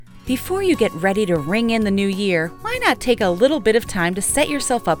Before you get ready to ring in the new year, why not take a little bit of time to set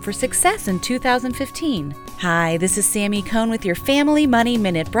yourself up for success in 2015? Hi, this is Sammy Cohn with your Family Money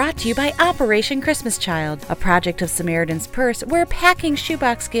Minute, brought to you by Operation Christmas Child, a project of Samaritan's Purse where packing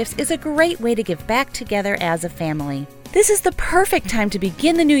shoebox gifts is a great way to give back together as a family. This is the perfect time to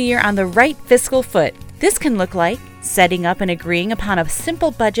begin the new year on the right fiscal foot. This can look like setting up and agreeing upon a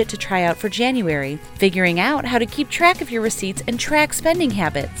simple budget to try out for January, figuring out how to keep track of your receipts and track spending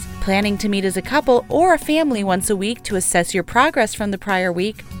habits, planning to meet as a couple or a family once a week to assess your progress from the prior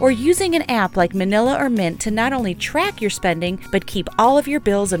week, or using an app like Manila or Mint to not only track your spending, but keep all of your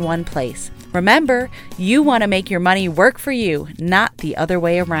bills in one place. Remember, you want to make your money work for you, not the other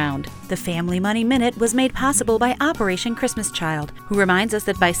way around. The Family Money Minute was made possible by Operation Christmas Child, who reminds us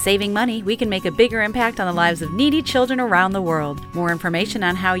that by saving money, we can make a bigger impact on the lives of needy children around the world. More information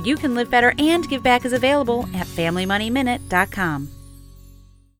on how you can live better and give back is available at FamilyMoneyMinute.com.